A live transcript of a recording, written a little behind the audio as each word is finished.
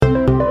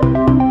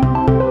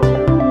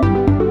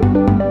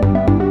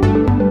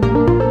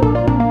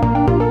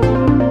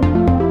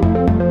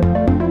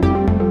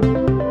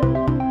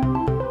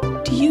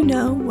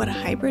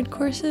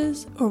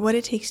courses or what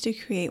it takes to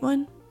create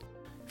one?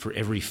 For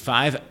every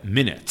 5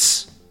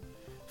 minutes,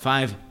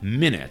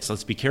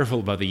 let's be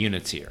careful about the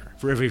units here.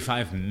 For every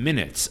 5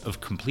 minutes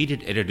of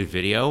completed edited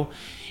video,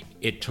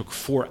 it took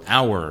 4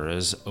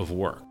 hours of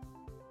work.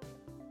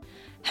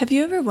 Have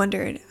you ever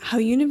wondered how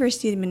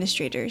university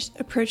administrators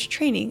approach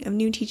training of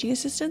new teaching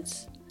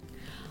assistants?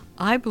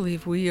 I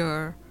believe we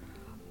are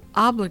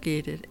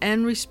obligated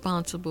and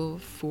responsible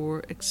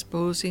for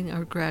exposing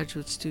our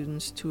graduate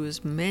students to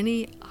as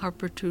many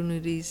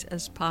opportunities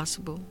as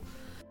possible.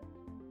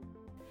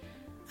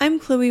 I'm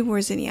Chloe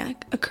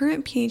Warziniak, a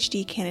current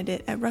PhD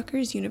candidate at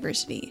Rutgers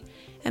University,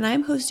 and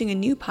I'm hosting a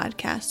new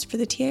podcast for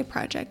the TA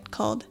project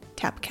called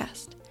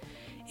Tapcast.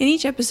 In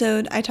each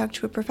episode, I talk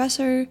to a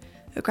professor,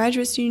 a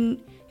graduate student,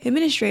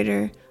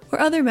 administrator, or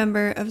other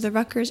member of the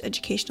Rutgers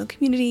educational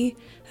community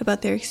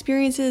about their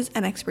experiences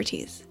and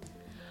expertise.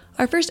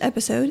 Our first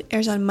episode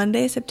airs on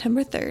Monday,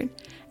 September 3rd,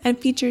 and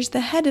features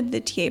the head of the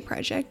TA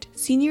project,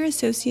 Senior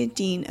Associate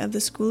Dean of the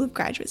School of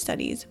Graduate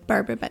Studies,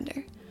 Barbara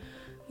Bender.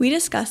 We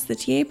discuss the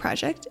TA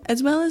project,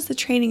 as well as the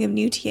training of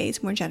new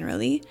TAs more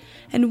generally,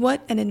 and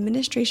what an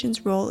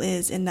administration's role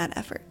is in that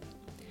effort.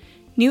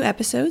 New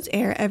episodes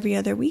air every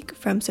other week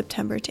from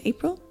September to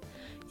April.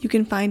 You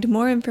can find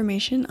more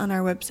information on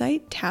our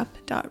website,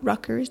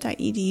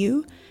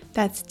 tap.rutgers.edu.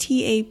 That's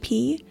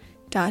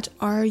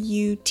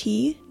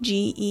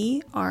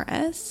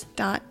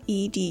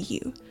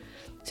tap.rutgers.edu.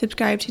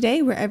 Subscribe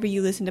today wherever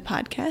you listen to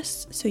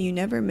podcasts so you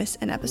never miss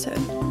an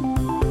episode.